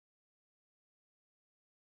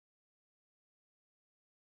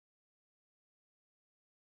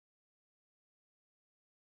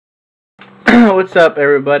What's up,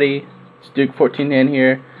 everybody? It's Duke 1410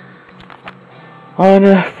 here on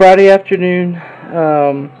a Friday afternoon.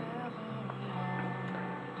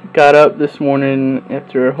 Got up this morning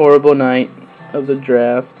after a horrible night of the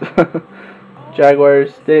draft.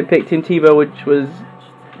 Jaguars didn't pick Tebow, which was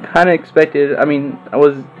kind of expected. I mean, I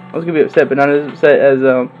was gonna be upset, but not as upset as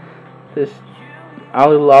this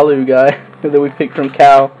Alu guy that we picked from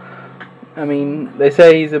Cal. I mean, they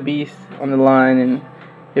say he's a beast on the line, and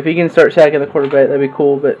if he can start sacking the quarterback, that'd be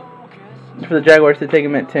cool. But for the Jaguars to take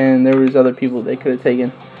him at 10, there was other people they could have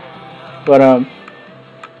taken. But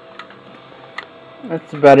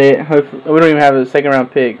that's about it. Hopefully, we don't even have a second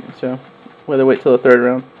round pick, so we'll have to wait till the third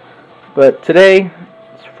round. But today,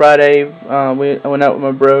 it's Friday. I went out with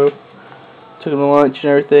my bro, took him to lunch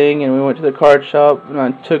and everything, and we went to the card shop, and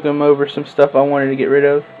I took him over some stuff I wanted to get rid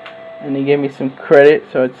of, and he gave me some credit,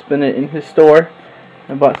 so I'd spend it in his store.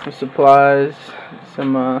 I bought some supplies,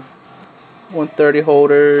 some 130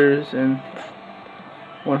 holders and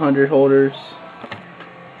 100 holders,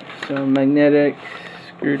 some magnetics,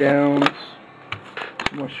 screw downs,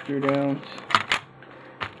 more screw downs,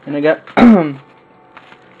 and I got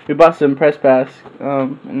we bought some press pass,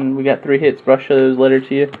 and we got 3 hits, but I'll show those later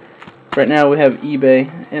to you. Right now we have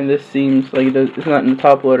eBay, and this seems like it's not in the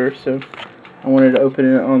top loader, so I wanted to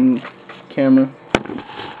open it on camera.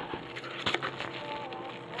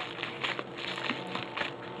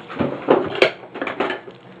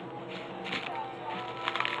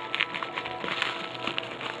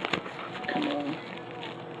 Come on.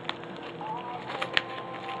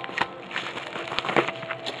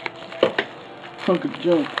 Hunk of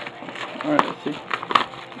junk. Alright, let's see.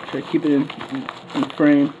 Try to keep it in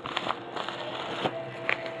frame.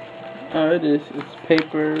 Oh, it is. It's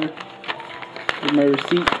paper. With my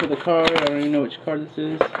receipt for the card. I don't even know which card this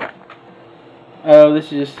is. Oh,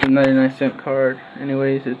 this is just a 99-cent card.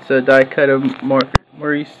 Anyways, it's a die cut of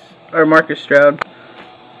Marcus Stroud.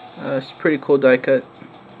 It's a pretty cool die cut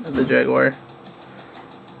of the Jaguar.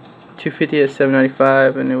 250 at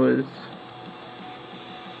 795, and it was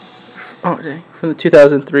from the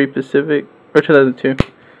 2003 Pacific or 2002.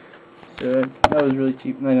 So that was really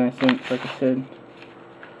cheap, 99 cents, like I said.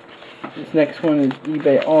 This next one is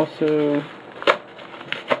eBay also.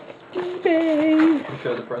 eBay. You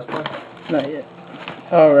show the press play? Not yet.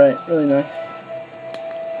 Alright, really nice.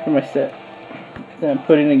 For my set that I'm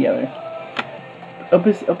putting together.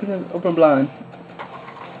 Open blind.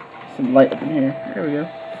 Some light up in here. There we go.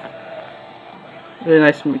 Really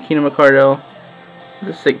nice Keenan McCardell.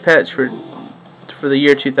 This sick patch for the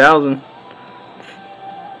year 2000.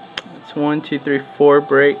 It's 1, 2, 3, 4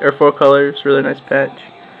 4 colors. Really nice patch.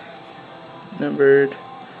 Numbered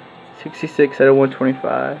 66 out of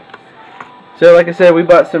 125. So, like I said, we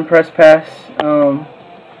bought some press pass.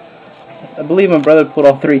 I believe my brother pulled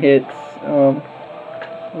all 3 hits.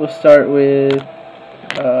 We'll start with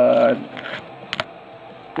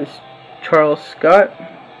this Charles Scott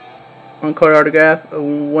on-card autograph,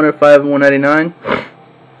 105 and 199.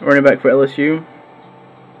 Running back for LSU.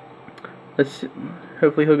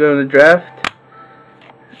 Hopefully he'll go in the draft.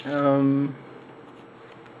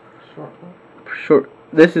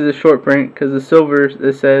 This is a short print because the silvers,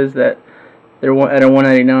 it says that they're at a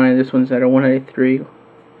 199. This one's at a 183.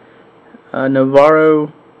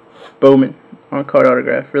 Navarro Bowman on card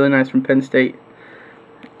autograph, really nice from Penn State.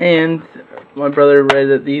 And my brother read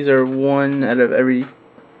that these are 1 out of every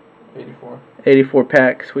 84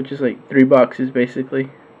 packs, which is like 3 boxes basically.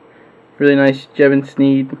 Really nice Jevin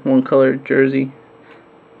Sneed, 1 color jersey,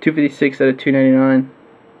 256 out of 299.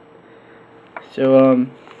 So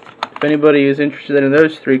if anybody is interested in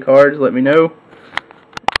those 3 cards, let me know.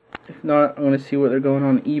 If not, I'm going to see what they're going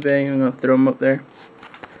on eBay, and I'm going to throw them up there.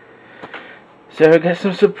 So I got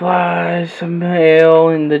some supplies, some mail,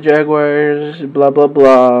 and the Jaguars, blah blah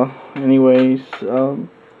blah. Anyways,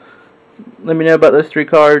 let me know about those 3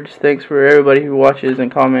 cards. Thanks for everybody who watches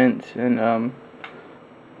and comments, and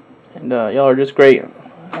y'all are just great.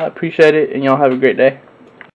 I appreciate it, and y'all have a great day.